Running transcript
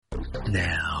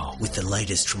Now, with the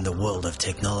latest from the world of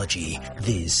technology,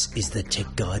 this is the Tech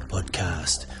Guide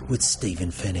Podcast with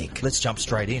Stephen Fennick. Let's jump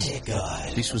straight in. Tech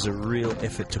Guide. This was a real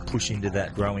effort to push into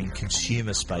that growing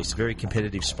consumer space, very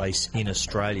competitive space in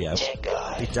Australia. Tech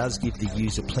Guide. It does give the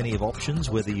user plenty of options,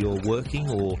 whether you're working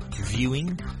or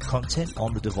viewing content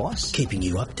on the device. Keeping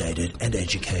you updated and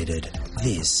educated.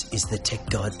 This is the Tech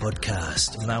Guide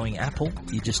Podcast. Knowing Apple,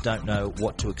 you just don't know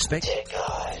what to expect. Tech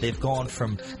Guide. They've gone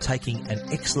from taking an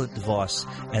excellent device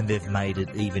and they've made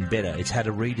it even better. It's had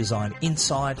a redesign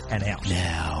inside and out.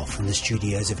 Now, from the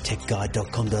studios of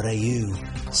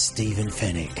techguide.com.au, Stephen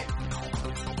Fennick.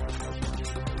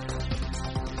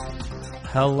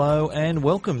 Hello and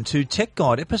welcome to Tech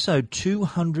Guide, episode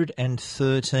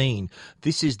 213.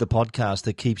 This is the podcast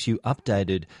that keeps you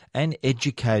updated and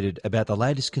educated about the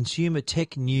latest consumer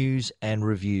tech news and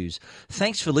reviews.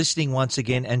 Thanks for listening once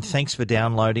again and thanks for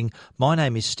downloading. My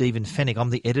name is Stephen Fennick. I'm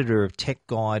the editor of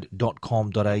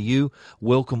techguide.com.au.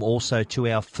 Welcome also to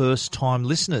our first-time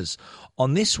listeners.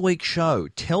 On this week's show,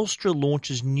 Telstra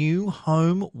launches new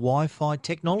home Wi-Fi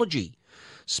technology.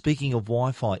 Speaking of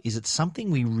Wi-Fi, is it something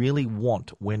we really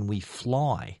want when we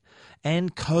fly?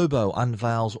 And Kobo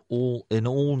unveils an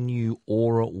all-new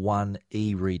Aura One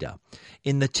e-reader.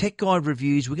 In the Tech Guide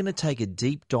reviews, we're going to take a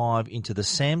deep dive into the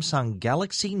Samsung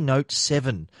Galaxy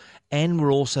Note7, and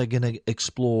we're also going to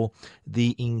explore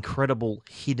the incredible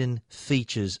hidden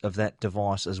features of that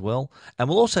device as well. And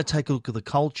we'll also take a look at the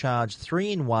CulCharge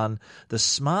 3-in-1, the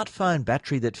smartphone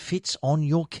battery that fits on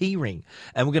your keyring.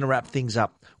 And we're going to wrap things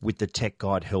up with the Tech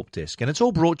Guide Help Desk. And it's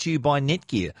all brought to you by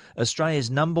Netgear, Australia's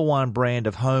 #1 brand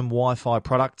of home Wi-Fi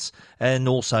products, and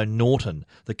also Norton,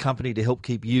 the company to help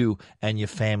keep you and your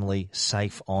family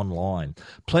safe online.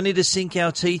 Plenty to sink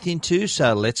our teeth into,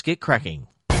 so let's get cracking.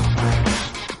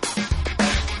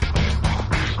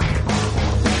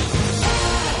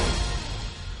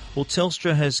 Well,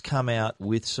 Telstra has come out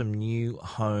with some new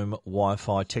home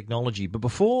Wi-Fi technology. But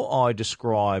before I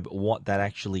describe what that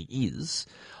actually is,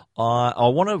 I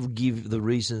want to give the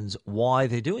reasons why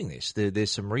they're doing this.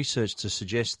 There's some research to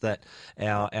suggest that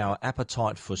our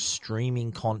appetite for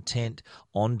streaming content,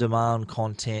 on-demand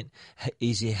content,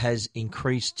 has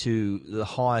increased to the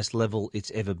highest level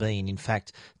it's ever been. In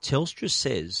fact, Telstra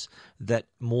says that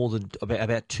more than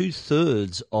about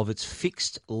two-thirds of its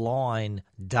fixed line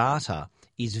data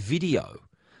is video.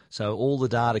 So all the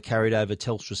data carried over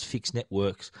Telstra's fixed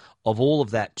networks, of all of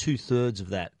that, two-thirds of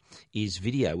that is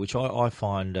video, which I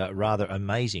find rather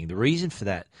amazing. The reason for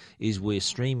that is we're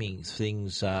streaming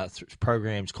things,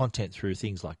 programs, content through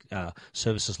things like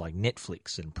services like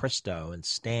Netflix and Presto and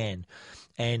Stan.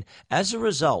 And as a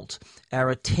result, our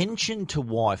attention to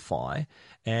Wi-Fi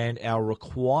and our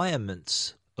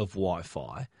requirements of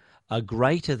Wi-Fi are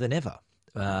greater than ever.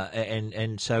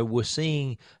 And so we're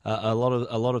seeing a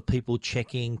lot of people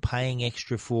paying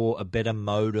extra for a better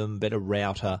modem, better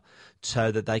router,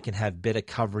 so that they can have better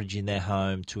coverage in their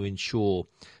home to ensure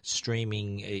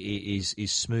streaming is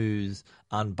smooth,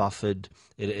 unbuffered.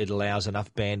 It allows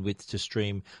enough bandwidth to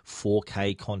stream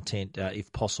 4K content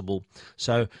if possible.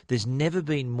 So there's never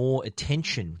been more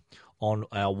attention on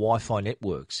our Wi-Fi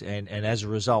networks, and as a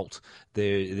result,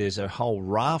 there's a whole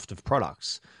raft of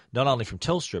products, not only from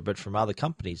Telstra, but from other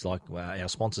companies like our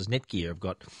sponsors Netgear have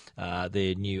got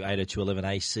their new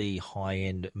 802.11ac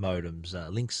high-end modems,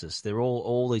 Linksys. They're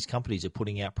all these companies are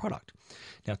putting out product.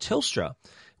 Now Telstra,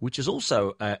 which is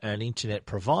also an internet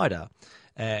provider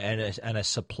and a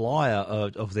supplier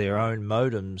of their own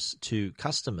modems to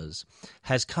customers,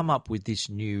 has come up with this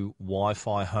new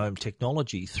Wi-Fi home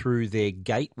technology through their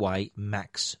Gateway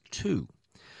Max 2.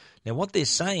 Now, what they're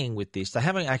saying with this, they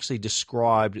haven't actually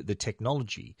described the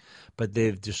technology, but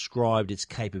they've described its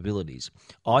capabilities.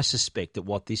 I suspect that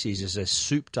what this is a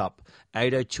souped-up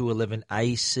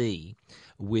 802.11ac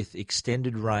with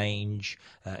extended range,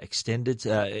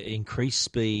 increased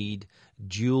speed,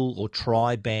 dual or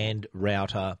tri-band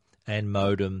router and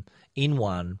modem in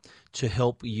one to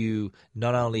help you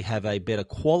not only have a better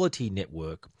quality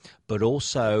network, but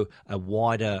also a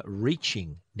wider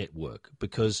reaching network,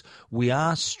 because we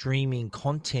are streaming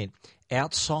content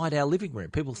outside our living room.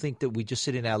 People think that we just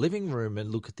sit in our living room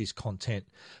and look at this content,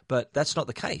 but that's not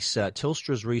the case.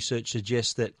 Telstra's research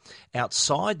suggests that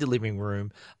outside the living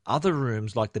room, other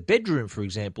rooms like the bedroom, for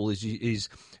example,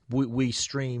 we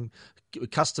stream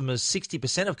customers.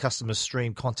 60% of customers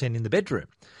stream content in the bedroom.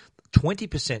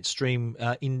 20% stream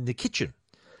in the kitchen.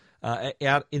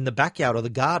 out in the backyard or the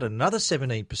garden, another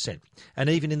 17%. And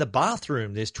even in the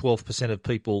bathroom, there's 12% of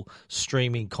people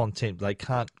streaming content. They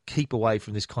can't keep away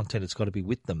from this content. It's got to be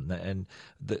with them. And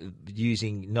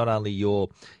using not only your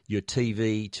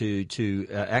TV to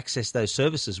access those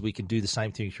services, we can do the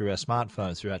same thing through our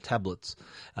smartphones, through our tablets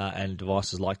and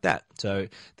devices like that. So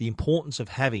the importance of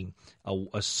having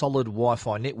a solid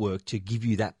Wi-Fi network to give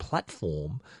you that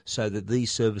platform so that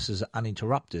these services are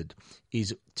uninterrupted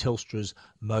is Telstra's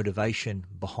motivation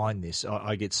behind this.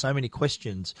 I get so many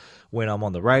questions when I'm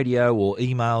on the radio or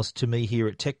emails to me here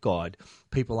at Tech Guide,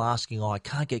 people asking, I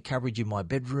can't get coverage in my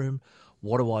bedroom.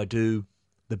 What do I do?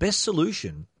 The best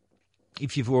solution,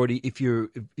 if you're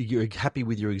happy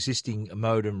with your existing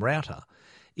modem router,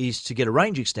 is to get a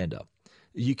range extender.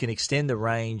 You can extend the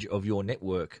range of your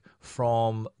network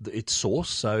from its source.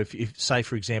 So if say,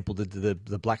 for example,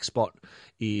 the black spot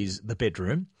is the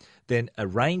bedroom, then a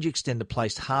range extender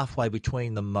placed halfway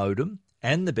between the modem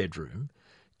and the bedroom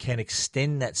can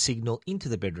extend that signal into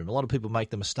the bedroom. A lot of people make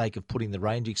the mistake of putting the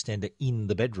range extender in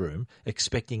the bedroom,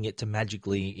 expecting it to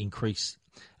magically increase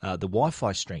the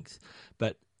Wi-Fi strength.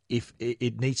 But if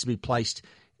it needs to be placed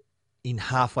in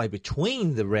halfway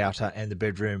between the router and the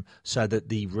bedroom so that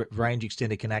the range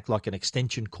extender can act like an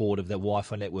extension cord of that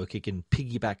Wi-Fi network. It can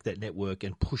piggyback that network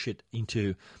and push it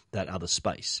into that other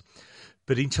space.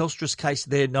 But in Telstra's case,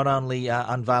 they're not only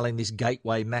unveiling this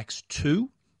Gateway Max 2,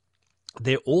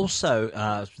 they're also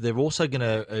going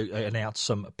to announce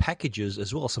some packages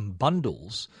as well, some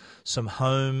bundles, some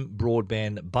home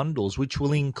broadband bundles, which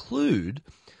will include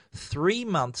 3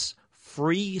 months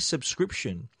free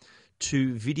subscription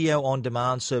to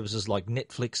video-on-demand services like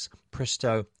Netflix,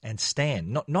 Presto, and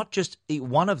Stan. Not just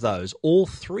one of those, all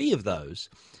three of those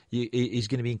is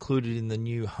going to be included in the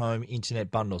new home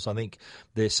internet bundles. I think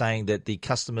they're saying that the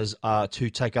customers are to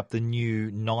take up the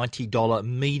new $90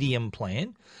 medium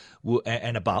plan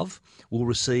and above will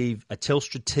receive a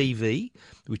Telstra TV,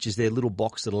 which is their little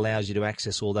box that allows you to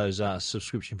access all those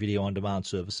subscription video-on-demand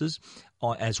services,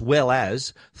 as well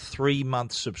as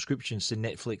 3-month subscriptions to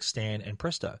Netflix, Stan, and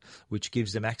Presto, which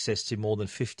gives them access to more than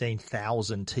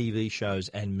 15,000 TV shows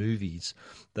and movies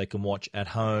they can watch at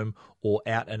home or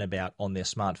out and about on their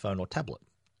smartphone or tablet.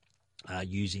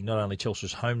 Using not only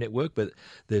Telstra's home network, but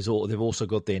they've also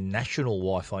got their national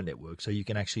Wi-Fi network, so you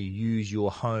can actually use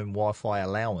your home Wi-Fi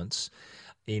allowance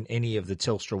in any of the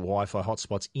Telstra Wi-Fi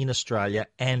hotspots in Australia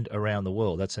and around the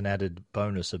world. That's an added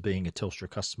bonus of being a Telstra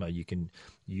customer. You can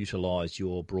utilise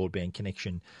your broadband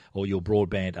connection or your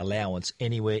broadband allowance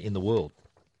anywhere in the world.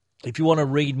 If you want to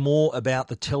read more about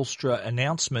the Telstra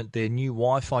announcement, their new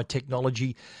Wi-Fi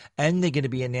technology, and they're going to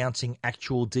be announcing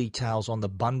actual details on the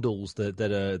bundles that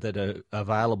are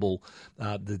available,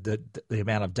 the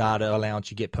amount of data allowance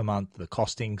you get per month, the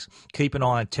costings, keep an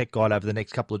eye on Tech Guide over the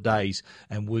next couple of days,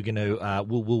 and we're going to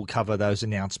we'll cover those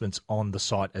announcements on the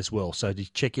site as well. So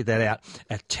to check that out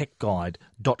at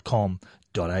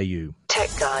techguide.com.au. Tech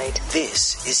Guide.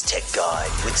 This is Tech Guide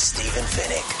with Stephen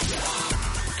Fennick.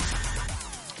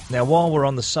 Now, while we're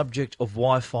on the subject of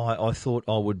Wi-Fi, I thought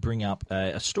I would bring up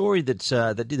a story that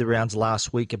did the rounds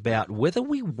last week about whether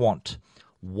we want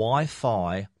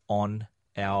Wi-Fi on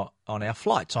our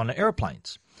flights, on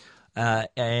airplanes.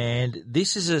 And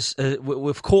this is,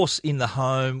 of course, in the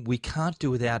home, we can't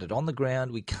do without it. On the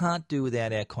ground, we can't do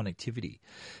without our connectivity.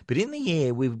 But in the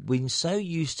air, we've been so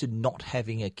used to not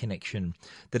having a connection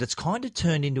that it's kind of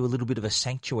turned into a little bit of a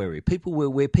sanctuary.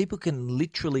 Where people can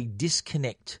literally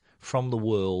disconnect from the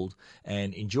world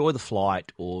and enjoy the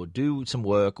flight or do some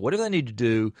work, or whatever they need to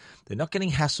do. They're not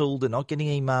getting hassled, they're not getting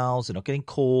emails, they're not getting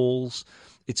calls.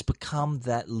 It's become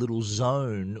that little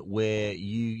zone where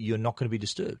you're not going to be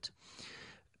disturbed.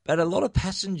 But a lot of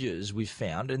passengers we've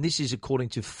found, and this is according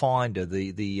to Finder,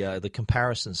 the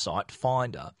comparison site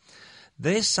Finder,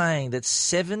 they're saying that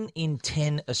 7 in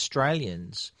 10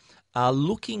 Australians are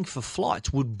looking for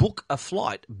flights, would book a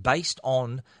flight based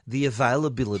on the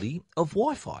availability of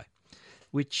Wi-Fi,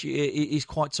 which is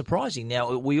quite surprising.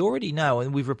 Now, we already know,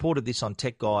 and we've reported this on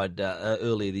Tech Guide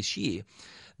earlier this year,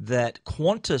 that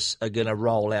Qantas are going to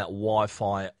roll out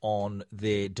Wi-Fi on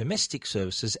their domestic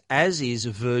services, as is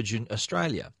Virgin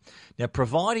Australia. Now,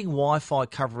 providing Wi-Fi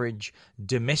coverage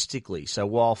domestically, so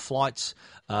while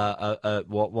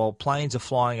while planes are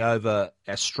flying over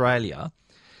Australia,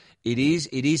 it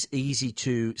is easy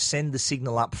to send the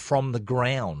signal up from the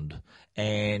ground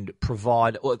and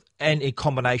provide, and a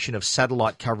combination of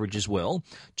satellite coverage as well,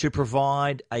 to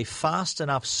provide a fast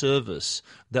enough service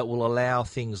that will allow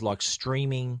things like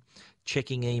streaming,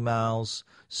 checking emails,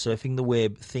 surfing the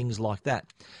web, things like that.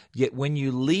 Yet when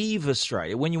you leave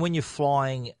Australia, when you're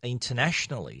flying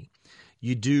internationally,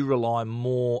 you do rely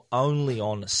more only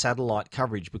on satellite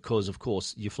coverage because, of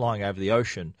course, you're flying over the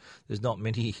ocean. There's not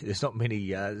many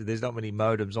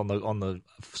modems on the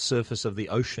surface of the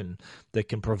ocean that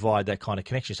can provide that kind of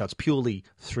connection. So it's purely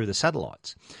through the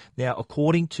satellites. Now,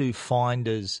 according to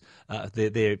Finders,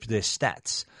 their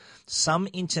stats, some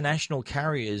international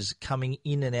carriers coming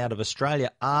in and out of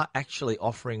Australia are actually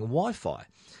offering Wi-Fi.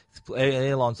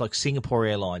 Airlines like Singapore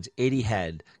Airlines,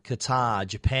 Etihad, Qatar,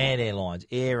 Japan Airlines,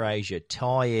 AirAsia,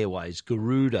 Thai Airways,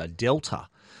 Garuda, Delta.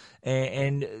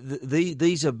 And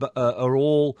these are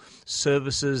all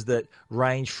services that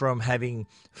range from having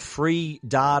free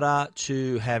data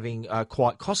to having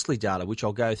quite costly data, which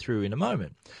I'll go through in a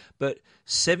moment. But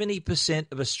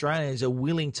 70% of Australians are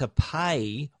willing to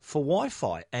pay for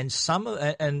Wi-Fi, and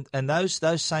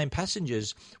those same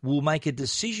passengers will make a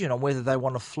decision on whether they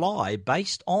want to fly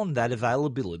based on that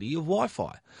availability of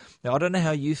Wi-Fi. Now, I don't know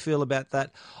how you feel about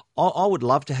that. I would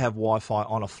love to have Wi-Fi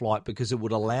on a flight because it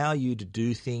would allow you to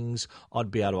do things.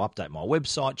 I'd be able to update my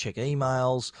website, check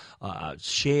emails,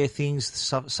 share things.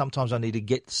 Sometimes I need to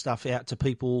get stuff out to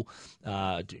people,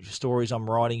 stories I'm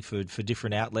writing for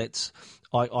different outlets.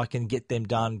 I can get them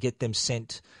done, get them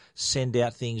sent, send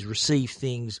out things, receive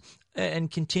things, and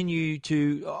continue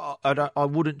to I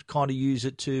wouldn't kind of use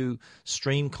it to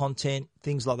stream content,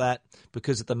 things like that,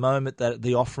 because at the moment that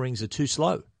the offerings are too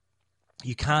slow.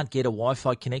 You can't get a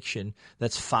Wi-Fi connection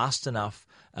that's fast enough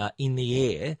in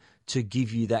the air to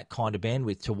give you that kind of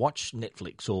bandwidth to watch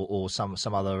Netflix or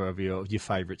some other of your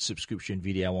favourite subscription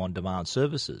video on demand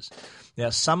services. Now,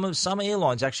 some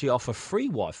airlines actually offer free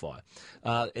Wi-Fi.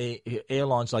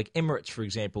 Airlines like Emirates, for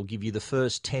example, give you the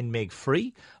first 10 meg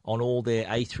free on all their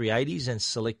A380s and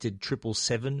selected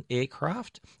 777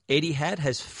 aircraft. Etihad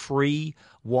has free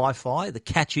Wi-Fi. The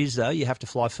catch is, though, you have to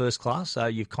fly first class, so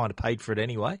you've kind of paid for it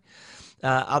anyway.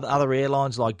 Other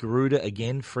airlines like Garuda,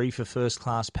 again, free for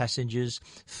first-class passengers.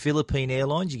 Philippine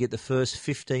Airlines, you get the first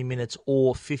 15 minutes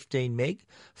or 15 meg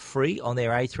free on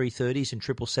their A330s and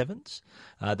 777s.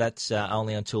 That's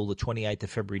only until the 28th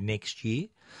of February next year.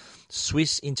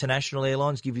 Swiss International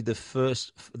Airlines give you the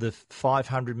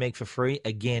 500 meg for free,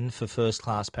 again for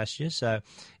first-class passengers. So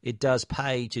it does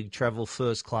pay to travel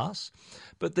first class.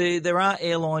 But there are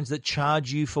airlines that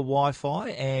charge you for Wi-Fi,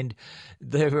 and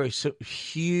there are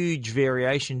huge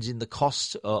variations in the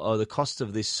cost or the cost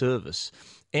of this service.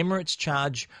 Emirates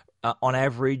charge on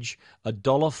average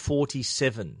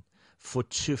 $1.47 for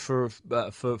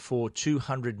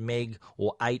 200 meg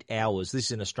or 8 hours. This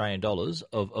is in Australian dollars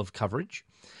of coverage.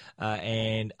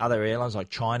 And other airlines like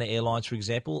China Airlines, for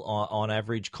example, on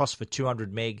average cost for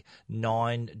 200 meg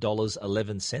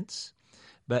 $9.11.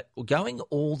 But going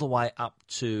all the way up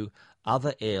to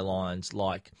other airlines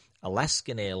like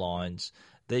Alaskan Airlines,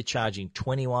 they're charging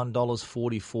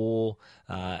 $21.44,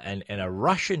 and a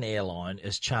Russian airline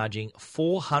is charging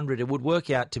 $400. It would work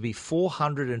out to be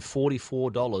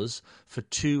 $444 for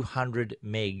 200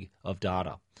 meg of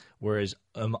data. Whereas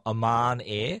Oman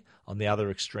Air, on the other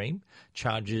extreme,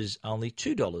 charges only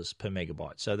 $2 per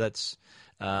megabyte. So that's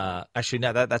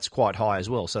that's quite high as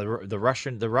well. So the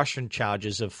Russian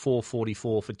charges of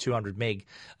 $4.44 for 200 meg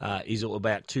is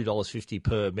about $2.50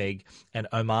 per meg, and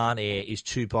Oman Air is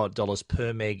 $2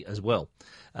 per meg as well.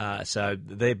 So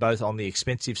they're both on the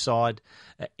expensive side,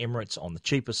 Emirates on the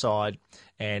cheaper side,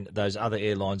 and those other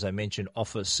airlines I mentioned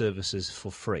offer services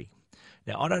for free.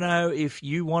 Now, I don't know if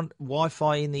you want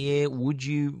Wi-Fi in the air. Would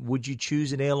you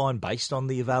choose an airline based on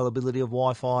the availability of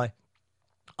Wi-Fi?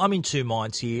 I'm in two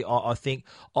minds here. I think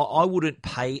I wouldn't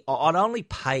pay. I'd only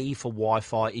pay for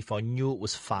Wi-Fi if I knew it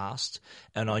was fast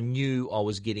and I knew I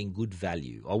was getting good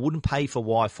value. I wouldn't pay for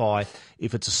Wi-Fi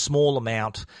if it's a small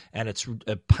amount and it's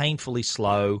painfully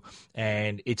slow,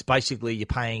 and it's basically you're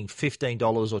paying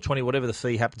 $15 or $20, whatever the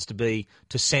fee happens to be,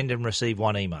 to send and receive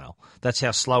one email. That's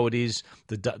how slow it is.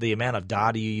 The amount of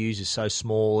data you use is so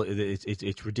small.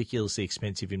 It's ridiculously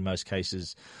expensive in most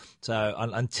cases. So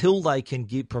until they can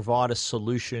provide a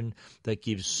solution that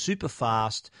gives super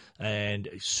fast and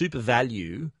super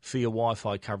value for your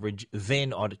Wi-Fi coverage,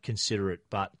 then I'd consider it.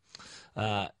 But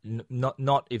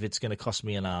not if it's going to cost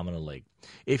me an arm and a leg.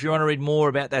 If you want to read more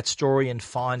about that story and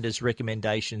find us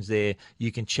recommendations there,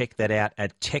 you can check that out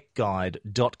at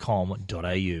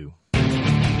techguide.com.au.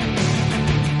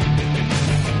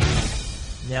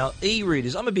 Now,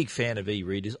 e-readers, I'm a big fan of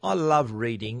e-readers. I love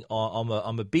reading. I'm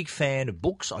a big fan of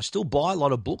books. I still buy a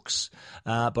lot of books,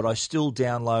 but I still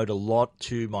download a lot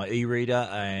to my e-reader,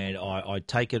 and I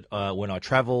take it when I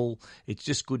travel. It's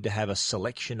just good to have a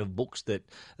selection of books that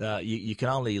you can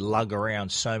only lug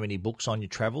around so many books on your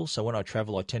travel. So when I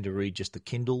travel, I tend to read just the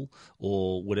Kindle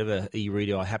or whatever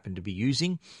e-reader I happen to be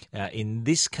using. In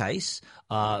this case,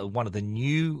 one of the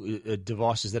new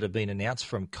devices that have been announced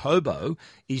from Kobo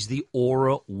is the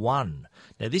Aura 1.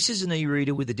 Now, this is an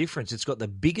e-reader with a difference. It's got the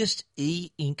biggest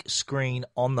e-ink screen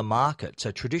on the market.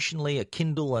 So traditionally, a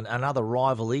Kindle and other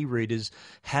rival e-readers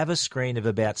have a screen of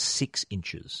about 6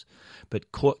 inches.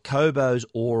 But Kobo's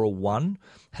Aura 1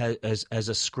 has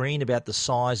a screen about the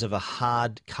size of a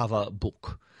hardcover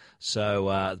book. So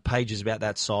the page is about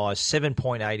that size,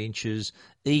 7.8 inches,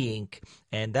 e-ink,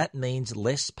 and that means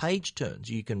less page turns.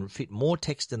 You can fit more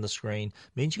text in the screen,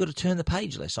 means you've got to turn the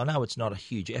page less. I know it's not a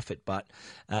huge effort, but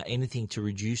anything to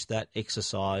reduce that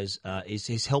exercise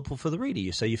is helpful for the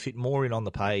reader. So you fit more in on the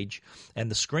page,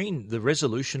 and the screen, the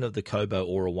resolution of the Kobo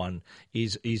Aura 1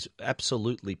 is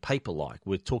absolutely paper-like.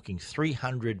 We're talking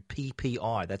 300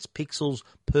 ppi, that's pixels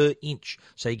per inch,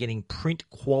 so you're getting print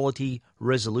quality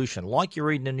resolution, like you're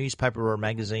reading a newspaper or a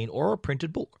magazine or a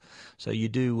printed book. So you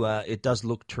do, it does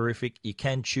look terrific. You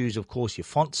can choose, of course, your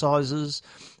font sizes.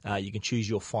 You can choose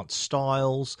your font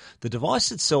styles. The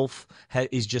device itself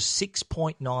is just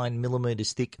 6.9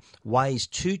 millimeters thick, weighs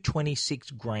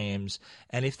 226 grams,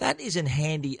 and if that isn't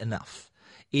handy enough,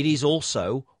 it is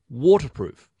also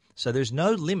waterproof. So there's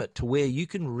no limit to where you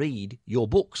can read your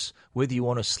books, whether you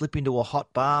want to slip into a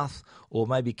hot bath or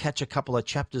maybe catch a couple of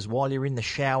chapters while you're in the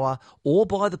shower or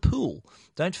by the pool.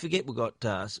 Don't forget, we've got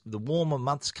the warmer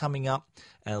months coming up,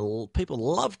 and people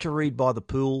love to read by the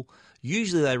pool.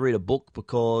 Usually they read a book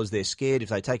because they're scared if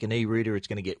they take an e-reader it's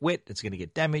going to get wet, it's going to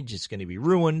get damaged, it's going to be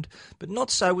ruined. But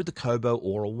not so with the Kobo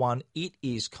Aura 1. It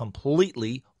is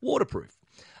completely waterproof.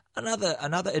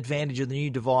 Another advantage of the new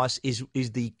device is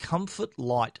the Comfort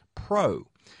Light Pro.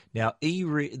 Now,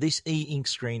 this e-ink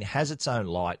screen has its own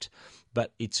light,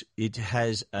 but it's a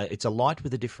light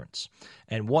with a difference.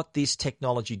 And what this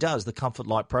technology does, the Comfort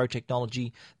Light Pro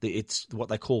technology, it's what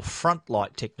they call front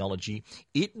light technology.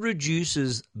 It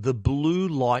reduces the blue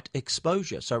light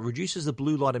exposure, so it reduces the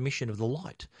blue light emission of the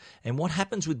light. And what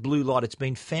happens with blue light? It's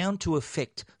been found to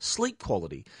affect sleep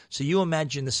quality. So you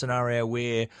imagine the scenario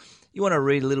where you want to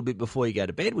read a little bit before you go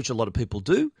to bed, which a lot of people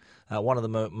do. One of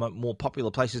the more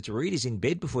popular places to read is in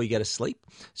bed before you go to sleep.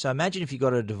 So imagine if you've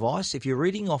got a device, if you're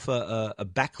reading off a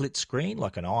backlit screen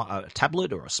like a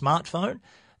tablet or a smartphone,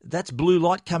 that's blue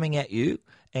light coming at you,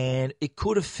 and it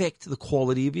could affect the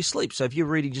quality of your sleep. So if you're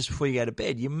reading just before you go to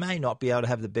bed, you may not be able to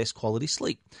have the best quality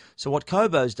sleep. So what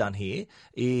Kobo's done here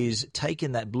is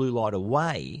taken that blue light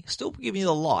away, still giving you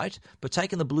the light, but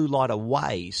taking the blue light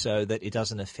away so that it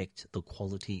doesn't affect the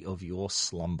quality of your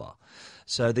slumber.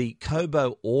 So the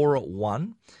Kobo Aura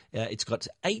 1, it's got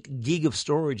 8 gig of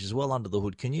storage as well under the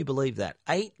hood. Can you believe that?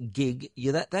 8 gig,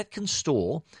 that can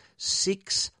store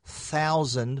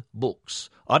 6,000 books.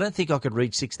 I don't think I could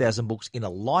read 6,000 books in a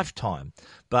lifetime,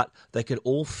 but they could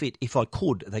all fit, if I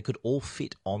could, they could all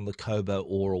fit on the Kobo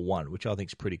Aura 1, which I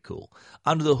think is pretty cool.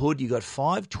 Under the hood, you've got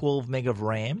 512 meg of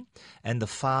RAM and the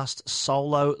fast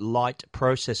Solo Light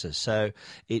processor. So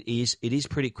it is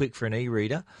pretty quick for an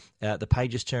e-reader. The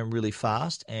pages turn really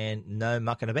fast and no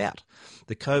mucking about.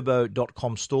 The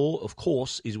Kobo.com store, of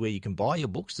course, is where you can buy your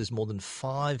books. There's more than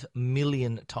 5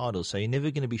 million titles, so you're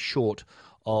never going to be short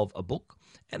of a book.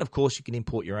 And, of course, you can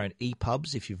import your own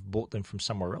EPUBs if you've bought them from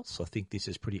somewhere else. I think this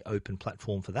is a pretty open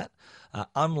platform for that.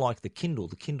 Unlike the Kindle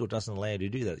doesn't allow you to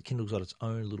do that. The Kindle's got its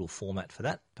own little format for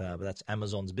that, but that's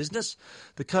Amazon's business.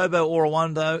 The Kobo Aura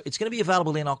 1, though, it's going to be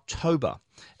available in October,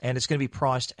 and it's going to be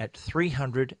priced at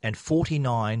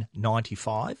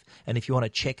 $349.95. And if you want to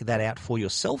check that out for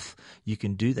yourself, you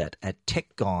can do that at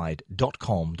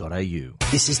techguide.com.au.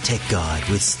 This is Tech Guide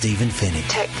with Stephen Fennick.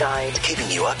 Tech Guide, keeping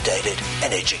you updated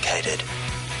and educated.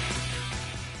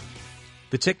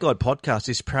 The Tech Guide podcast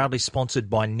is proudly sponsored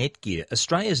by Netgear,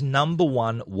 Australia's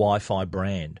 #1 Wi-Fi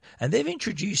brand, and they've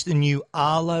introduced the new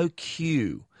Arlo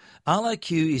Q. Arlo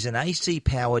Q is an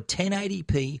AC-powered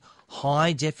 1080p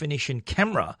high-definition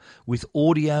camera with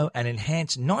audio and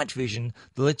enhanced night vision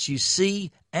that lets you see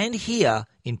and hear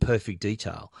in perfect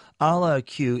detail. Arlo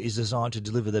Q is designed to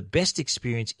deliver the best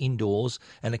experience indoors,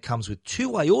 and it comes with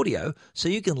two-way audio so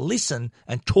you can listen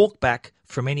and talk back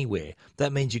from anywhere.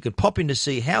 That means you can pop in to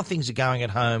see how things are going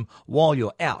at home while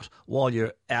you're out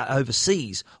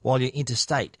overseas, while you're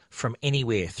interstate, from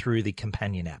anywhere through the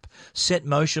companion app. Set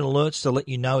motion alerts to let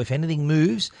you know if anything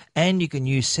moves, and you can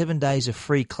use 7 days of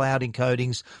free cloud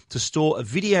encodings to store a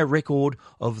video record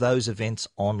of those events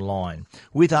online.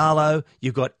 With Arlo,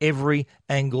 you've got every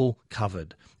angle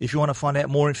covered. If you want to find out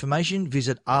more information,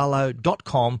 visit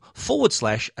arlo.com/au.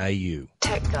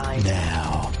 Tech Guide.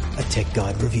 Now, a Tech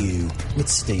Guide review with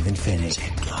Stephen Fennick.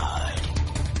 Tech Guide.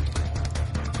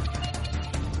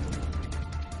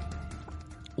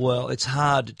 Well, it's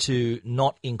hard to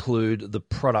not include the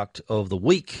product of the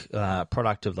week,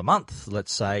 product of the month,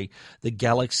 let's say, the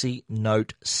Galaxy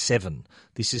Note7.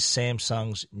 This is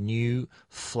Samsung's new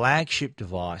flagship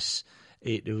device.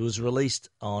 It was released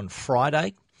on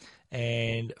Friday,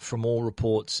 and from all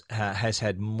reports has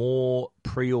had more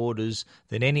pre-orders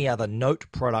than any other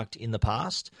Note product in the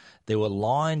past. There were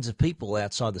lines of people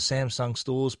outside the Samsung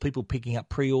stores, people picking up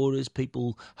pre-orders,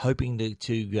 people hoping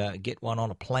to get one on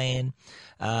a plan.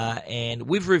 And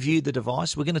we've reviewed the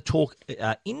device. We're going to talk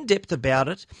in depth about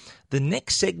it. The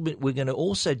next segment we're going to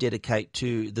also dedicate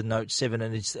to the Note 7,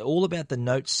 and it's all about the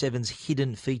Note 7's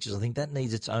hidden features. I think that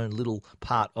needs its own little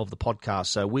part of the podcast.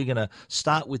 So we're going to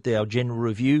start with our general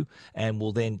review, and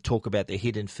we'll then talk about the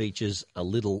hidden features a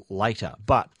little later.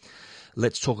 But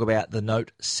let's talk about the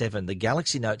Note 7, the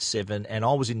Galaxy Note 7, and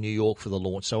I was in New York for the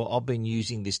launch, so I've been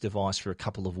using this device for a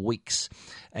couple of weeks,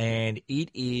 and it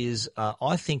is,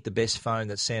 I think, the best phone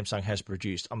that Samsung has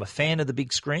produced. I'm a fan of the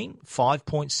big screen,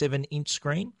 5.7-inch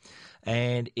screen,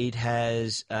 and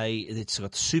it's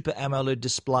got Super AMOLED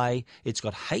display. It's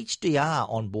got HDR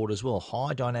on board as well,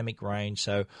 high dynamic range.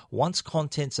 So once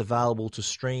content's available to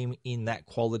stream in that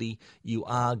quality, you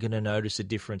are going to notice a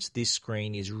difference. This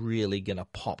screen is really going to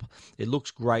pop. It looks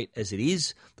great as it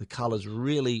is. The colors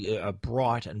really are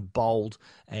bright and bold,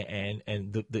 and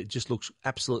it just looks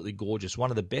absolutely gorgeous.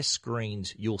 One of the best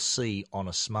screens you'll see on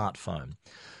a smartphone.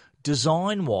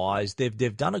 Design-wise,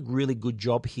 they've done a really good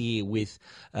job here with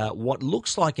what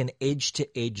looks like an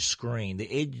edge-to-edge screen.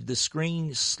 The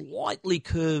screen slightly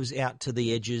curves out to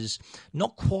the edges,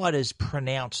 not quite as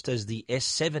pronounced as the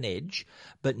S7 edge,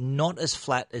 but not as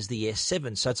flat as the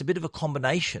S7. So it's a bit of a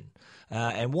combination.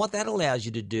 And what that allows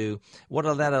you to do,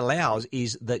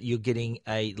 is that you're getting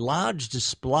a large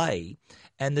display,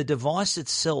 and the device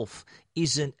itself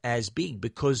isn't as big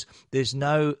because there's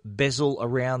no bezel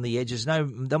around the edges,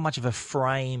 not much of a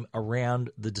frame around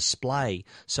the display.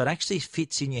 So it actually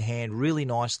fits in your hand really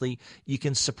nicely. You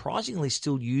can surprisingly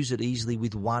still use it easily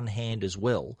with one hand as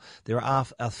well. There are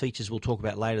features we'll talk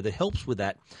about later that helps with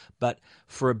that. But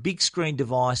for a big screen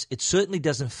device, it certainly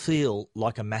doesn't feel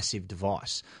like a massive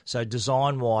device. So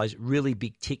design-wise, really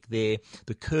big tick there.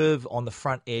 The curve on the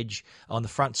front edge, on the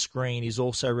front screen, is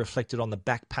also reflected on the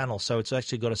back panel. So it's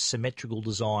actually got a symmetrical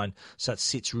design, so it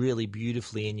sits really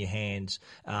beautifully in your hands.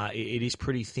 It is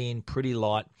pretty thin, pretty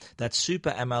light. That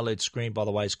Super AMOLED screen, by the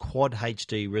way, is Quad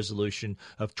HD resolution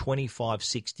of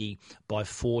 2560 by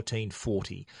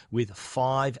 1440 with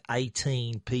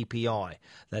 518 ppi.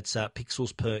 That's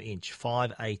pixels per inch.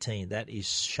 518. That is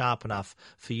sharp enough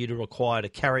for you to require to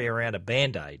carry around a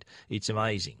Band-Aid. It's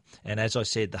amazing. And as I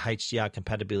said, the HDR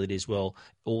compatibility as well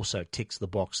also ticks the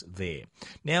box there.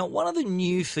 Now, one of the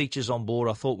new features on board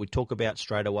I thought we'd talk about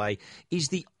straight away is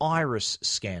the iris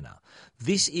scanner.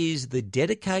 This is the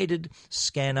dedicated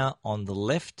scanner on the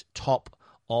left top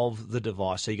of the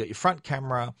device. So you got your front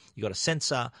camera, you got a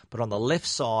sensor, but on the left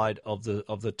side of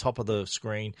the top of the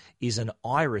screen is an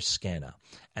iris scanner.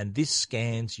 And this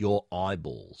scans your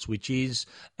eyeballs, which is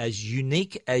as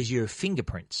unique as your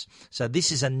fingerprints. So this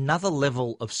is another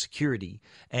level of security,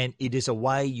 and it is a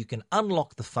way you can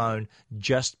unlock the phone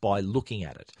just by looking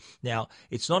at it. Now,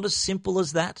 it's not as simple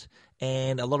as that.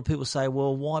 And a lot of people say,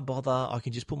 well, why bother? I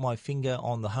can just put my finger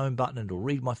on the home button and it'll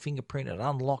read my fingerprint and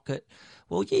unlock it.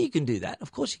 Well, yeah, you can do that.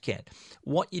 Of course you can.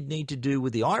 What you'd need to do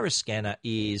with the iris scanner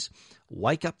is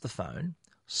wake up the phone,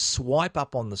 swipe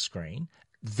up on the screen,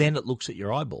 then it looks at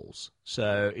your eyeballs.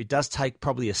 So it does take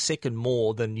probably a second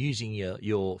more than using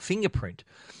your fingerprint.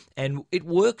 And it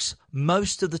works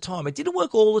most of the time. It didn't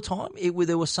work all the time.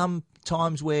 There were some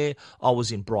times where I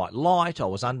was in bright light, I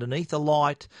was underneath a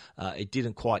light, it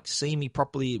didn't quite see me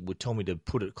properly. It would tell me to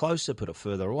put it closer, put it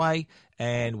further away,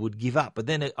 and would give up. But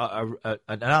then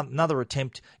another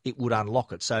attempt, it would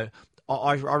unlock it. So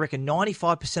I reckon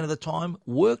 95% of the time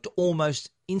worked almost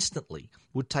instantly.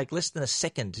 Would take less than a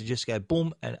second to just go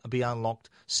boom and be unlocked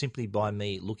simply by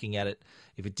me looking at it.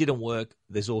 If it didn't work,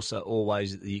 there's also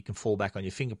always you can fall back on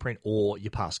your fingerprint or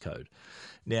your passcode.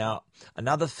 Now,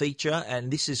 another feature,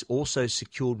 and this is also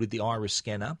secured with the iris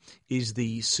scanner, is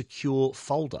the secure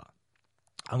folder.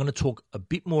 I'm going to talk a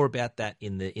bit more about that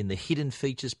in the hidden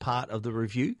features part of the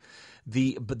review.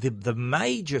 The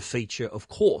major feature, of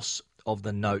course, of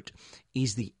the Note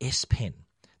is the S Pen.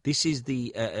 This is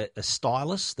the a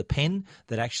stylus, the pen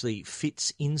that actually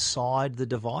fits inside the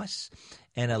device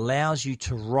and allows you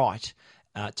to write,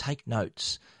 take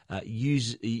notes.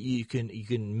 You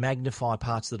can magnify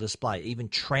parts of the display, even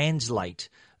translate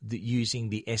using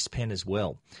the S Pen as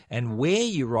well. And where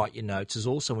you write your notes is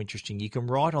also interesting. You can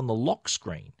write on the lock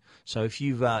screen. So if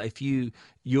your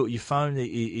phone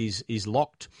is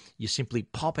locked, you simply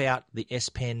pop out the S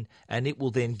Pen and it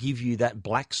will then give you that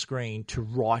black screen to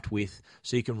write with.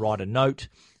 So you can write a note.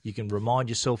 You can remind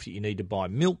yourself that you need to buy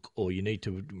milk, or you need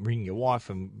to ring your wife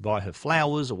and buy her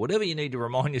flowers, or whatever you need to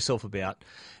remind yourself about.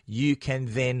 You can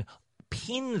then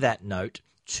pin that note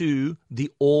to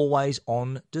the always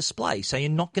on display. So you're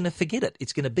not going to forget it.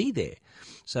 It's going to be there.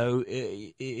 So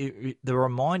the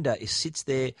reminder sits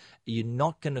there. You're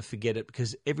not going to forget it,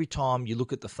 because every time you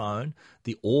look at the phone,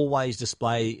 the always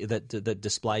display that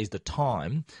displays the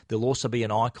time, there'll also be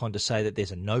an icon to say that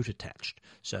there's a note attached.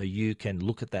 So you can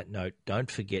look at that note.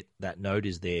 Don't forget that note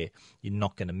is there. You're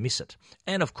not going to miss it.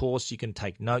 And of course, you can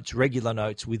take notes, regular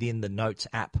notes within the Notes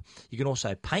app. You can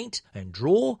also paint and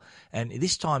draw. And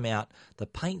this time out, the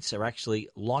paints are actually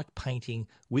like painting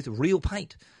with real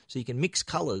paint. So you can mix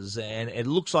colors, and it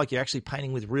looks like you're actually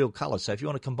painting with real colors. So if you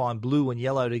want to combine blue and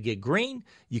yellow to get green,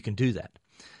 you can do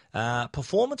that.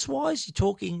 Performance-wise, you're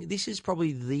talking, this is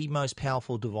probably the most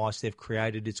powerful device they've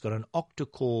created. It's got an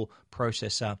octa-core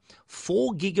processor,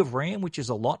 4 gig of RAM, which is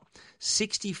a lot,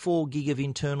 64 gig of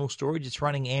internal storage. It's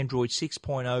running Android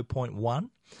 6.0.1.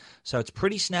 So it's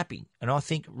pretty snappy, and I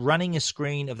think running a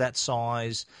screen of that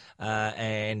size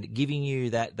and giving you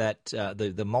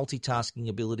the multitasking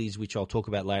abilities, which I'll talk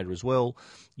about later as well,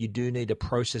 you do need a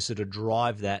processor to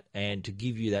drive that and to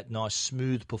give you that nice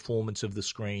smooth performance of the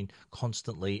screen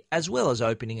constantly, as well as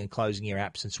opening and closing your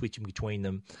apps and switching between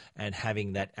them and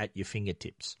having that at your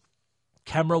fingertips.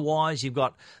 Camera-wise, you've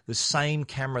got the same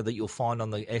camera that you'll find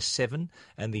on the S7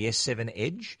 and the S7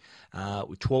 Edge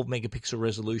with 12-megapixel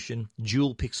resolution,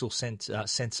 dual-pixel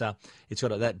sensor. It's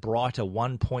got that brighter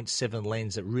 1.7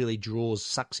 lens that really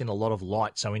sucks in a lot of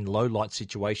light. So in low-light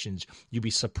situations, you'll be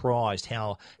surprised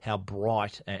how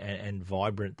bright and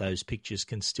vibrant those pictures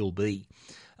can still be.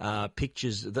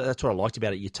 Pictures, that's what I liked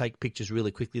about it. You take pictures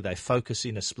really quickly. They focus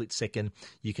in a split second.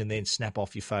 You can then snap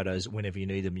off your photos whenever you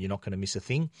need them. You're not going to miss a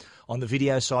thing. On the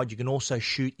video side, you can also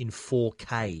shoot in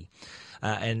 4K.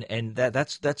 And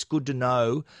that's good to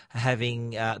know,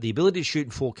 having the ability to shoot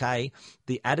in 4K,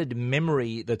 the added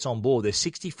memory that's on board. There's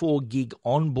 64 gig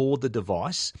on board the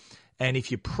device. And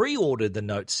if you pre-ordered the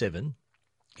Note 7,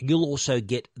 you'll also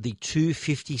get the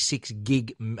 256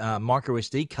 gig micro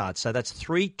SD card. So that's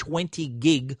 320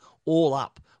 gig all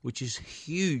up, which is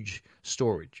huge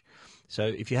storage. So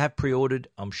if you have pre-ordered,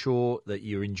 I'm sure that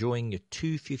you're enjoying your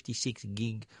 256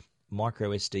 gig micro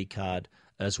SD card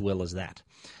as well as that.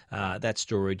 That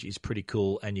storage is pretty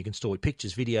cool, and you can store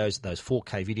pictures, videos, those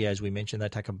 4K videos we mentioned. They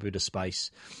take up a bit of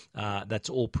space. That's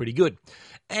all pretty good.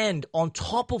 And on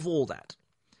top of all that,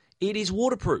 it is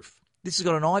waterproof. This has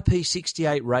got an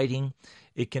IP68 rating.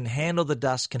 It can handle the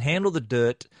dust, can handle the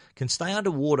dirt, can stay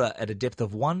underwater at a depth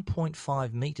of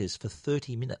 1.5 meters for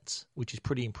 30 minutes, which is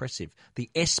pretty impressive.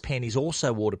 The S Pen is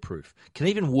also waterproof, can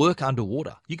even work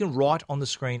underwater. You can write on the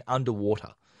screen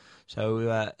underwater.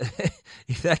 So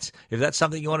if that's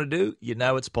something you want to do, you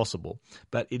know it's possible.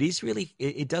 But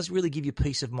it does really give you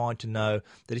peace of mind to know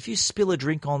that if you spill a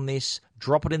drink on this,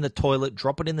 drop it in the toilet,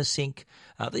 drop it in the sink.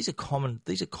 These are common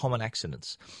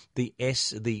accidents. The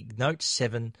Note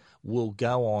 7 will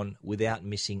go on without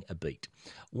missing a beat.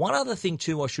 One other thing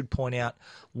too I should point out,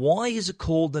 why is it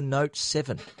called the Note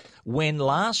 7 when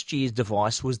last year's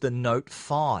device was the Note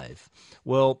 5?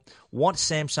 Well, what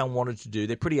Samsung wanted to do,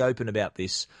 they're pretty open about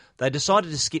this. They decided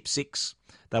to skip 6.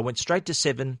 They went straight to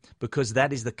 7 because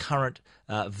that is the current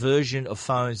version of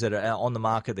phones that are on the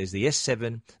market. There's the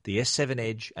S7, the S7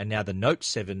 Edge, and now the Note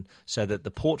 7, so that the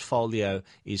portfolio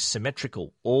is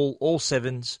symmetrical. All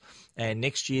 7s, and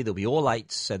next year there'll be all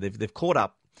 8s, so they've caught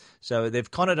up. So they've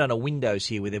kind of done a Windows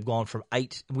here where they've gone from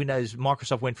 8.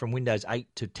 Microsoft went from Windows 8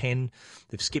 to 10.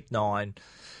 They've skipped 9.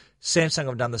 Samsung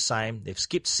have done the same. They've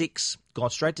skipped 6, gone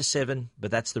straight to 7,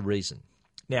 but that's the reason.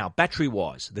 Now,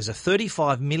 battery-wise, there's a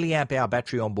 35 milliamp hour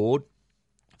battery on board.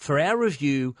 For our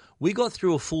review, we got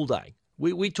through a full day.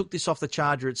 We took this off the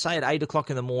charger at, say, at 8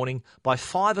 o'clock in the morning. By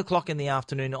 5 o'clock in the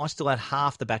afternoon, I still had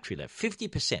half the battery left,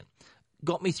 50%.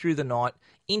 Got me through the night,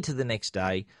 into the next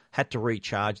day, had to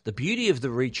recharge. The beauty of the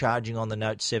recharging on the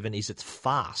Note 7 is it's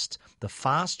fast. The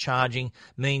fast charging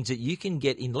means that you can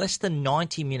get, in less than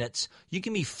 90 minutes, you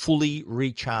can be fully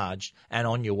recharged and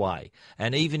on your way.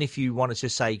 And even if you wanted to,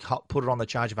 say, put it on the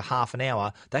charger for half an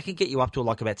hour, that can get you up to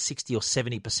like about 60 or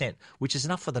 70%, which is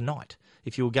enough for the night.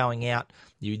 If you're going out,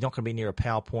 you're not going to be near a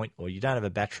power point, or you don't have a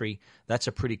battery, that's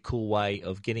a pretty cool way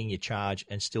of getting your charge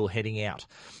and still heading out.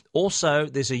 Also,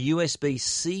 there's a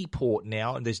USB-C port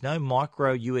now, and there's no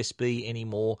micro USB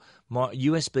anymore.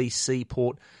 USB-C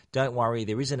port, don't worry,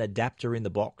 there is an adapter in the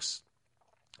box.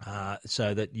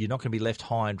 So that you're not going to be left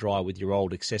high and dry with your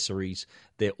old accessories.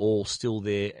 They're all still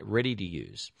there, ready to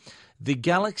use. The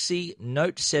Galaxy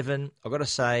Note 7, I've got to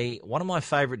say, one of my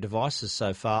favourite devices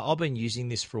so far. I've been using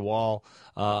this for a while,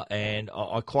 and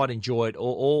I quite enjoy it.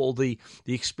 All the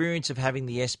experience of having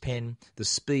the S Pen, the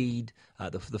speed,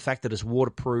 the fact that it's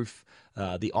waterproof,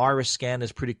 the iris scan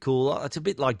is pretty cool. It's a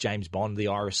bit like James Bond, the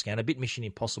iris scan, a bit Mission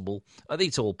Impossible. I think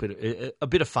it's all a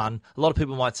bit of fun. A lot of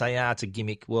people might say, it's a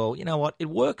gimmick. Well, you know what? It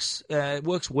works. It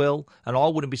works well, and I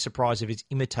wouldn't be surprised if it's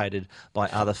imitated by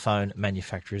other phone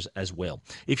manufacturers as well.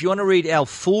 If you want to read our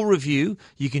full review,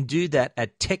 you can do that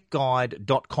at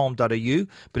techguide.com.au.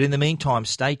 But in the meantime,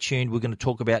 stay tuned. We're going to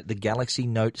talk about the Galaxy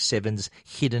Note 7's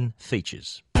hidden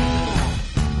features.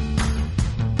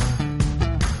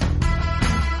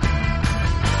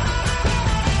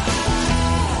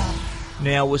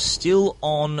 Now, we're still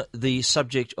on the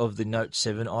subject of the Note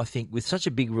 7. I think with such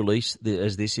a big release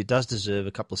as this, it does deserve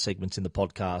a couple of segments in the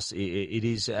podcast. It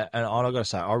is, and I've got to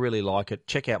say, I really like it.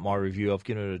 Check out my review. I've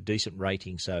given it a decent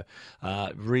rating, so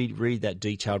read that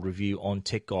detailed review on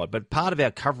Tech Guide. But part of our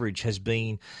coverage has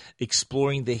been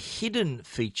exploring the hidden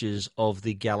features of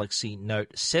the Galaxy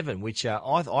Note 7, which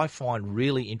I find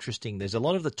really interesting. There's a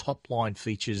lot of the top-line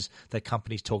features that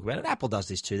companies talk about, and Apple does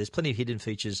this too. There's plenty of hidden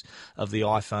features of the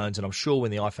iPhones, and I'm sure when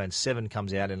the iPhone 7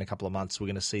 comes out in a couple of months, we're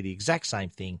going to see the exact same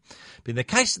thing. But in the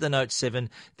case of the Note 7,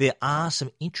 there are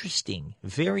some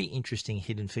very interesting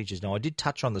hidden features. Now, I did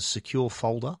touch on the secure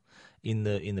folder in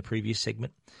the previous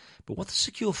segment, but what the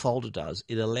secure folder does,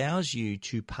 it allows you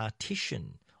to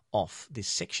partition off this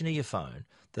section of your phone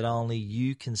that only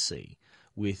you can see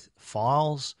with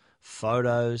files,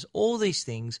 photos, all these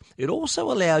things. It also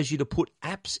allows you to put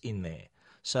apps in there.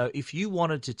 So if you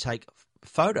wanted to take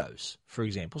photos, for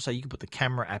example, so you can put the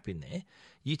camera app in there,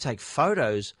 you take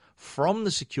photos from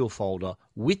the secure folder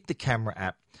with the camera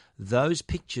app, those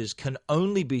pictures can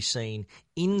only be seen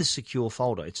in the secure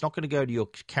folder. It's not going to go to your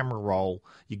camera roll,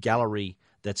 your gallery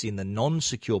that's in the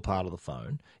non-secure part of the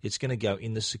phone. It's going to go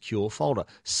in the secure folder.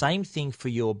 Same thing for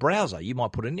your browser. You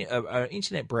might put an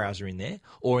internet browser in there,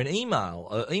 or an email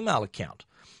account.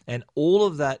 And all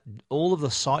of the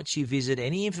sites you visit,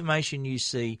 any information you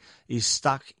see is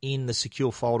stuck in the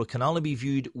secure folder, can only be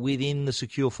viewed within the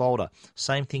secure folder.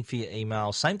 Same thing for your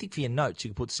email, same thing for your notes.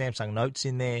 You can put Samsung Notes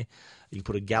in there, you can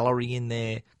put a gallery in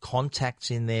there,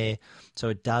 contacts in there. So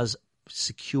it does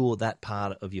secure that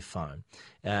part of your phone.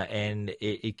 And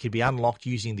it can be unlocked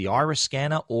using the iris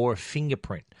scanner or a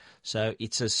fingerprint. So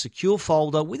it's a secure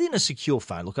folder within a secure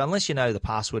phone. Look, unless you know the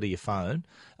password of your phone,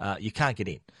 you can't get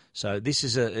in. So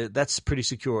that's pretty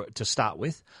secure to start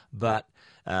with, but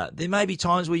there may be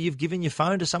times where you've given your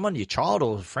phone to someone, your child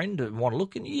or a friend, to want to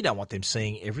look, and you don't want them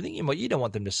seeing everything. You don't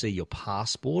want them to see your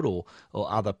passport or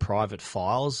other private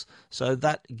files. So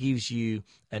that gives you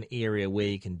an area where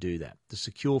you can do that. The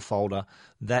secure folder,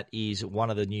 that is one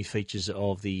of the new features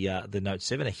of the Note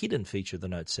 7, a hidden feature of the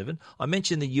Note 7. I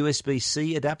mentioned the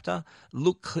USB-C adapter.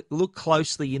 Look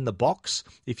closely in the box.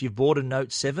 If you've bought a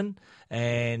Note 7,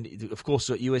 and of course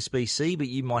got USB-C, but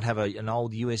you might have an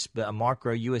old a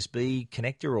micro USB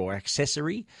connector or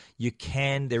accessory,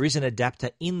 there is an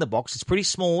adapter in the box. It's pretty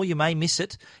small. You may miss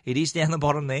it. It is down the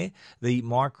bottom there, the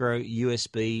micro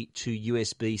USB to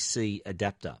USB-C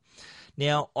adapter.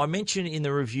 Now, I mentioned in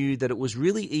the review that it was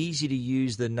really easy to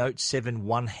use the Note 7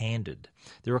 one-handed.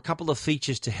 There are a couple of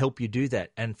features to help you do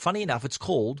that. And funny enough, it's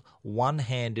called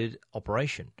one-handed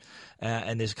operation.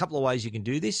 And there's a couple of ways you can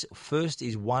do this. First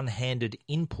is one-handed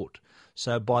input.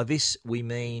 So by this, we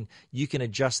mean you can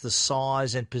adjust the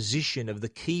size and position of the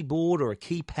keyboard or a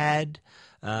keypad,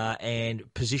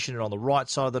 and position it on the right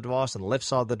side of the device and the left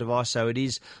side of the device, so it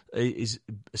is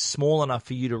small enough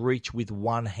for you to reach with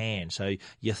one hand. So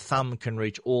your thumb can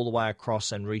reach all the way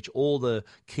across and reach all the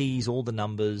keys, all the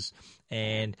numbers,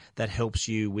 and that helps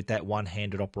you with that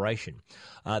one-handed operation.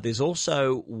 There's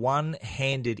also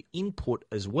one-handed input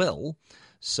as well.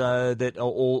 so that,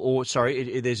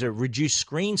 there's a reduced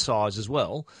screen size as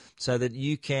well, so that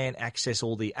you can access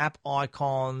all the app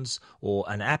icons or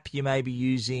an app you may be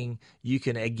using. You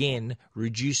can again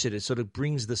reduce it. It sort of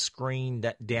brings the screen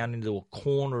down into a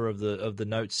corner of the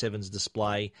Note 7's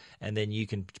display, and then you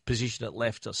can position it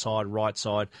left side, right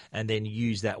side, and then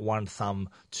use that one thumb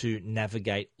to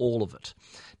navigate all of it.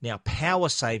 Now, power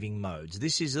saving modes.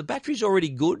 The battery's already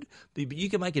good, but you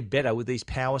can make it better with these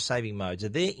power saving modes.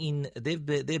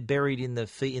 They're buried in the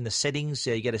settings.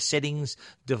 So you go to settings,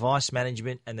 device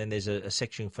management, and then there's a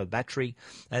section for battery.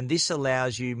 And this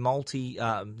allows you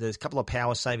there's a couple of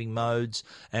power saving modes.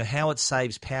 And how it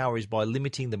saves power is by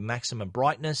limiting the maximum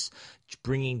brightness,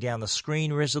 bringing down the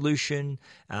screen resolution,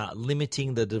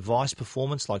 limiting the device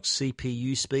performance like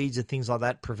CPU speeds and things like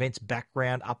that, prevents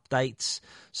background updates.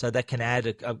 So that can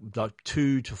add like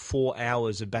 2 to 4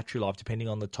 hours of battery life depending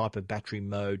on the type of battery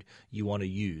mode you want to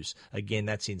use. Again,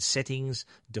 that's in settings,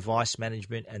 device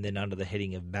management, and then under the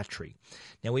heading of battery.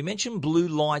 Now, we mentioned blue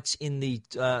lights in the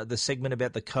segment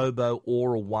about the Kobo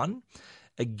Aura 1.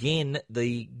 Again,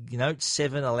 the Note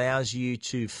 7 allows you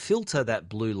to filter that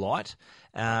blue light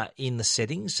in the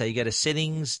settings. So you go to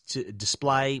settings, to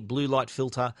display, blue light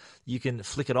filter. You can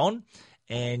flick it on,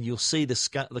 and you'll see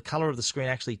the color of the screen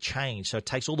actually change. So it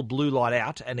takes all the blue light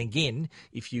out. And again,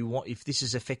 if this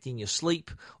is affecting your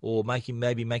sleep or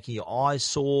maybe making your eyes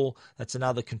sore, that's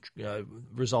another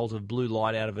result of blue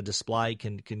light out of a display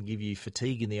can give you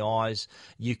fatigue in the eyes.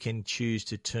 You can choose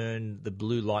to turn the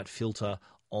blue light filter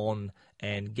on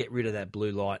and get rid of that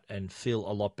blue light and feel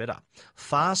a lot better.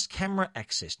 Fast camera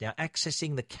access. Now,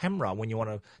 accessing the camera when you want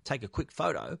to take a quick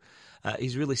photo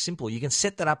is really simple. You can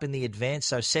set that up in the advanced,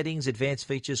 so settings, advanced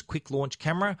features, quick launch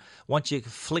camera. Once you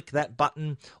flick that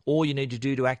button, all you need to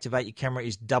do to activate your camera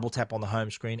is double tap on the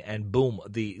home screen and boom,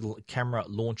 the camera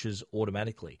launches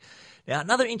automatically. Now,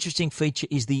 another interesting feature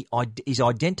is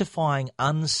identifying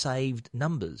unsaved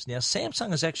numbers. Now, Samsung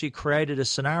has actually created a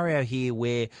scenario here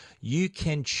where you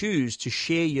can choose to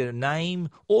share your name,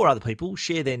 or other people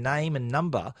share their name and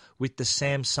number with the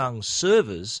Samsung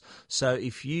servers. So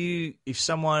if you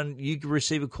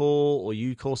receive a call or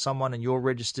you call someone and you're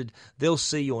registered, they'll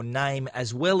see your name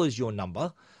as well as your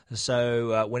number.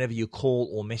 So whenever you call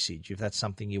or message, if that's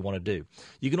something you want to do.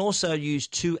 You can also use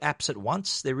 2 apps at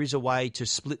once. There is a way to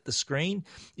split the screen.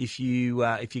 If you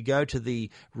go to the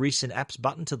recent apps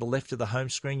button to the left of the home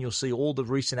screen, you'll see all the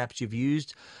recent apps you've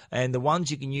used. And the ones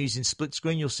you can use in split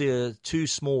screen, you'll see 2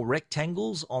 small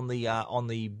rectangles on the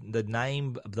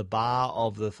name of the bar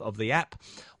of the app.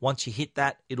 Once you hit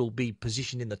that, it'll be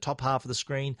positioned in the top half of the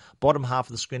screen. Bottom half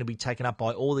of the screen will be taken up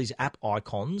by all these app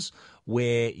icons,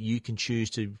 where you can choose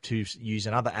to use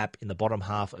another app in the bottom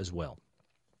half as well.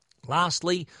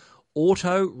 Lastly,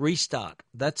 auto restart.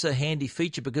 That's a handy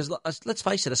feature because, let's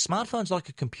face it, a smartphone's like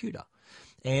a computer,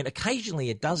 and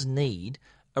occasionally it does need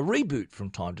a reboot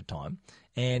from time to time,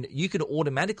 and you can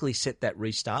automatically set that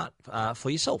restart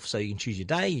for yourself. So you can choose your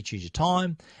day, you choose your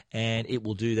time, and it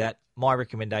will do that. My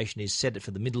recommendation is set it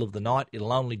for the middle of the night.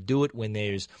 It'll only do it when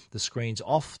the screen's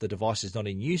off, the device is not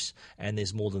in use, and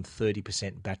there's more than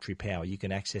 30% battery power. You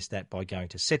can access that by going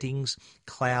to Settings,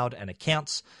 Cloud and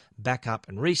Accounts, Backup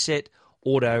and Reset,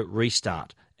 Auto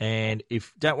Restart. And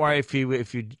don't worry if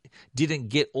you didn't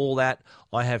get all that,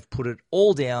 I have put it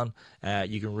all down.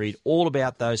 You can read all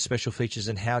about those special features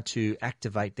and how to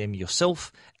activate them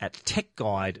yourself at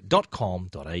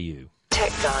techguide.com.au.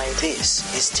 Tech Guide.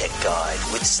 This is Tech Guide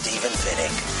with Stephen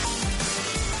Fennick.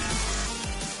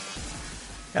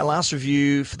 Our last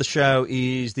review for the show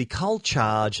is the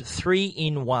CulCharge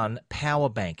 3-in-1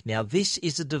 PowerBank. Now, this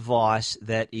is a device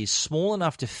that is small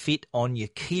enough to fit on your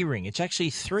keyring. It's actually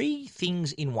 3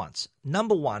 things in once.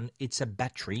 Number 1, it's a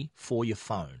battery for your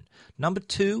phone. Number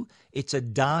 2, it's a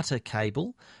data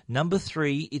cable. Number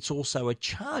 3, it's also a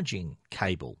charging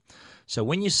cable. So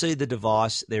when you see the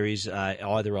device, there is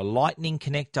either a Lightning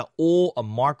connector or a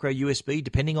micro USB,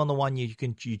 depending on the one you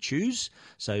choose.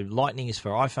 So Lightning is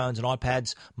for iPhones and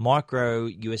iPads. Micro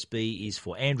USB is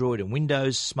for Android and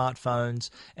Windows smartphones.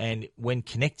 And when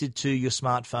connected to your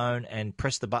smartphone and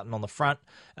press the button on the front,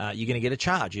 you're going to get a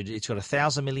charge. It's got a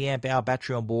 1,000 milliamp hour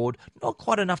battery on board. Not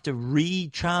quite enough to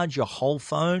recharge your whole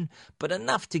phone, but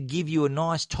enough to give you a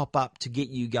nice top up to get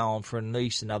you going for at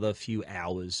least another few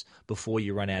hours before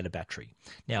you run out of battery.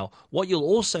 Now, what you'll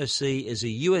also see is a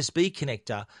USB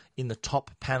connector in the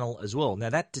top panel as well. Now,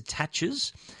 that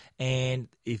detaches, and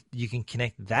if you can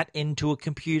connect that end to a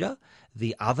computer,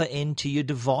 the other end to your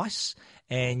device,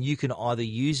 and you can either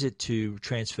use it to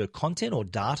transfer content or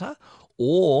data,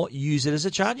 or use it as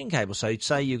a charging cable. So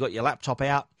say you've got your laptop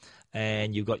out,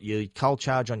 and you've got your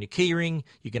CulCharge on your keyring.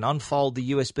 You can unfold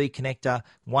the USB connector,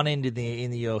 one end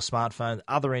in your smartphone, the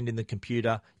other end in the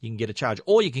computer. You can get a charge,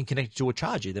 or you can connect it to a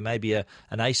charger. There may be an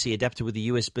AC adapter with a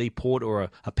USB port or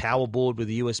a power board with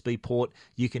a USB port.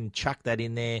 You can chuck that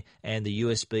in there, and the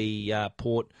USB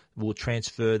port will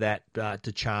transfer that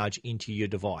to charge into your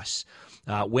device.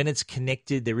 When it's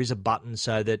connected, there is a button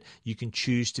so that you can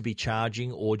choose to be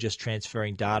charging or just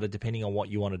transferring data depending on what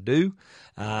you want to do.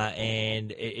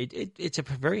 And it's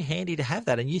very handy to have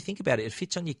that. And you think about it, it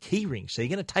fits on your key ring. So you're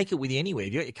going to take it with you anywhere.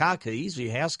 If you've got your car keys or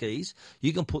your house keys,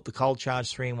 you can put the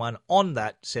CulCharge 3-in-1 on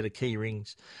that set of key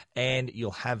rings and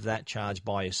you'll have that charge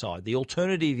by your side. The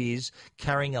alternative is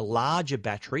carrying a larger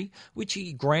battery, which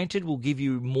granted will give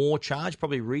you more charge,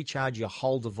 probably recharge your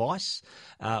whole device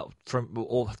back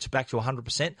to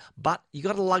 100%, but you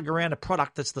got to lug around a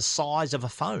product that's the size of a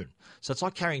phone. So it's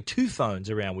like carrying two phones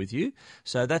around with you.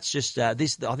 So that's just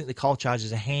this. I think the CulCharge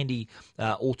is a handy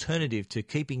alternative to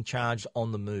keeping charged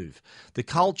on the move. The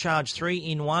CulCharge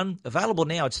 3-in-1 available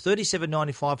now. It's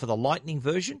 $37.95 for the Lightning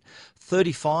version,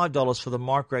 $35 for the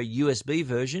micro USB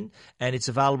version, and it's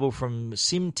available from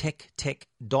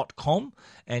simtechtech.com.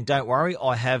 And don't worry,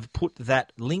 I have put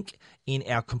that link in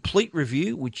our complete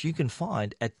review, which you can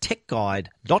find at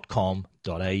techguide.com.au.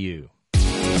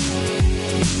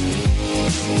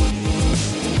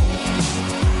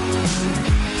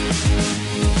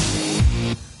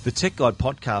 The Tech Guide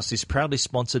podcast is proudly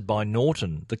sponsored by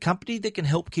Norton, the company that can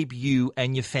help keep you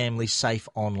and your family safe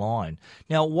online.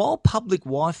 Now, while public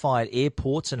Wi-Fi at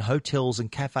airports and hotels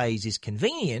and cafes is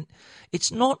convenient,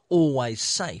 it's not always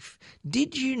safe.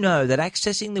 Did you know that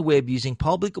accessing the web using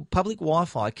public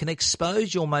Wi-Fi can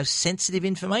expose your most sensitive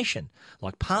information,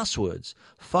 like passwords,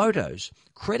 photos,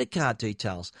 credit card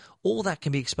details? All that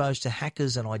can be exposed to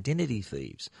hackers and identity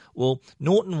thieves. Well,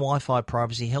 Norton Wi-Fi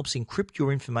Privacy helps encrypt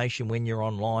your information when you're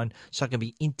online so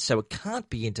it can't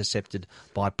be intercepted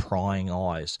by prying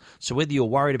eyes. So whether you're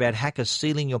worried about hackers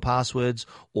stealing your passwords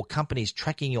or companies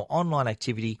tracking your online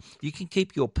activity, you can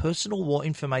keep your personal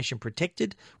information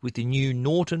protected with the new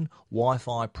Norton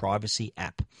Wi-Fi Privacy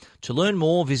app. To learn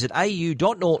more, visit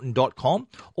au.norton.com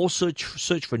or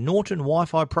search for Norton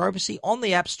Wi-Fi Privacy on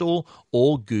the App Store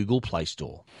or Google Play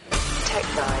Store. Tech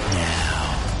Guide.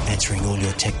 Now, answering all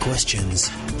your tech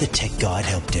questions, the Tech Guide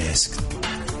Help Desk.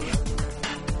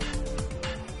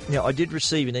 Now, I did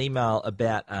receive an email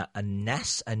about a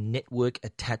NAS, a network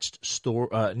attached server,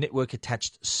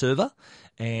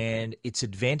 and its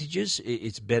advantages.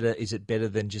 Is it better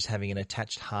than just having an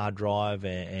attached hard drive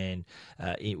and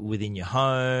within your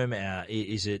home?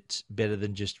 Is it better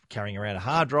than just carrying around a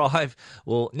hard drive?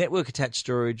 Well, network attached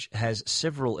storage has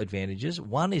several advantages.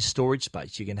 One is storage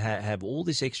space. You can have all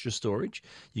this extra storage.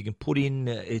 You can put in.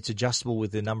 It's adjustable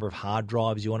with the number of hard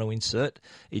drives you want to insert.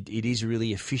 It is a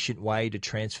really efficient way to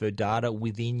transfer data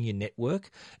within your network.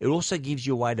 It also gives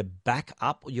you a way to back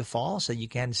up your file, so you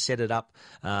can set it up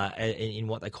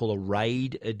in what they call a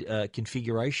RAID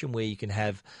configuration, where you can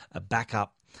have a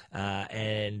backup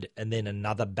and then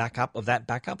another backup of that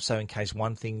backup. So in case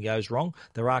one thing goes wrong,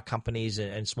 there are companies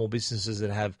and small businesses that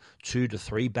have 2 to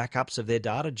 3 backups of their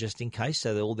data just in case.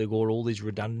 So they've got all these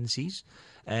redundancies.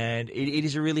 And it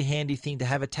is a really handy thing to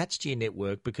have attached to your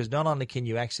network, because not only can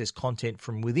you access content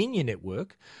from within your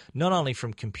network, not only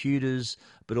from computers,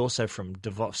 but also from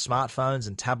smartphones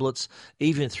and tablets,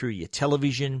 even through your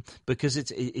television, because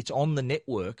it's on the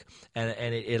network, and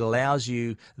it allows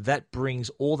you, that brings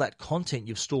all that content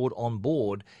you've stored on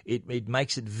board, it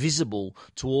makes it visible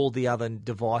to all the other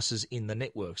devices in the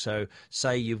network. So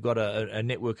say you've got a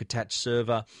network attached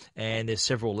server and there's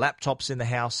several laptops in the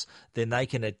house, then they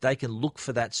can look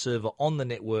for that server on the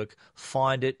network,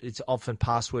 find it. It's often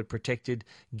password protected,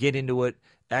 get into it,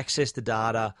 access the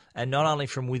data, and not only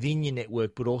from within your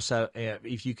network, but also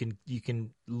if you can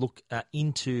log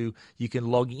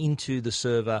into the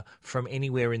server from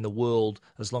anywhere in the world,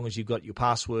 as long as you've got your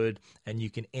password, and you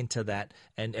can enter that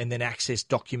and then access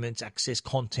documents, access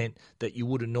content that you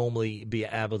wouldn't normally be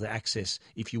able to access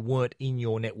if you weren't in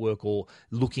your network or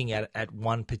looking at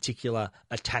one particular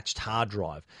attached hard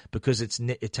drive. Because it's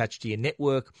attached to your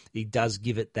network, it does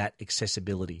give it that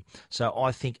accessibility. So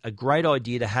I think a great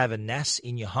idea to have a NAS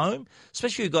in your home,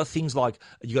 especially if you've got things like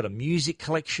you've got a music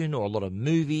collection or a lot of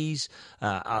movies,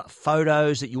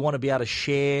 photos that you want to be able to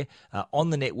share on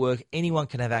the network. Anyone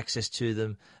can have access to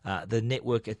them. The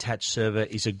network attached server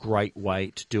is a great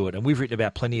way to do it. And we've written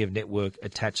about plenty of network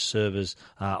attached servers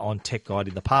on Tech Guide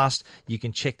in the past. You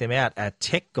can check them out at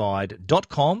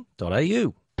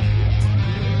techguide.com.au.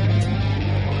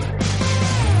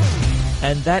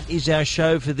 And that is our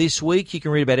show for this week. You can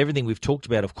read about everything we've talked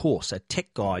about, of course, at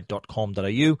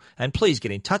techguide.com.au. And please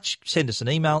get in touch. Send us an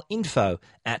email,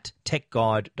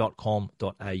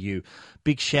 info@techguide.com.au.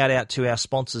 Big shout out to our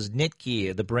sponsors,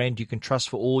 Netgear, the brand you can trust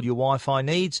for all your Wi-Fi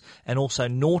needs, and also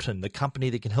Norton, the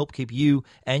company that can help keep you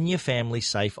and your family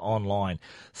safe online.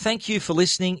 Thank you for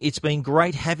listening. It's been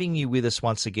great having you with us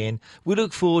once again. We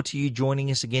look forward to you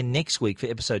joining us again next week for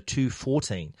episode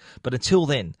 214. But until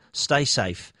then, stay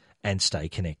safe and stay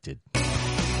connected.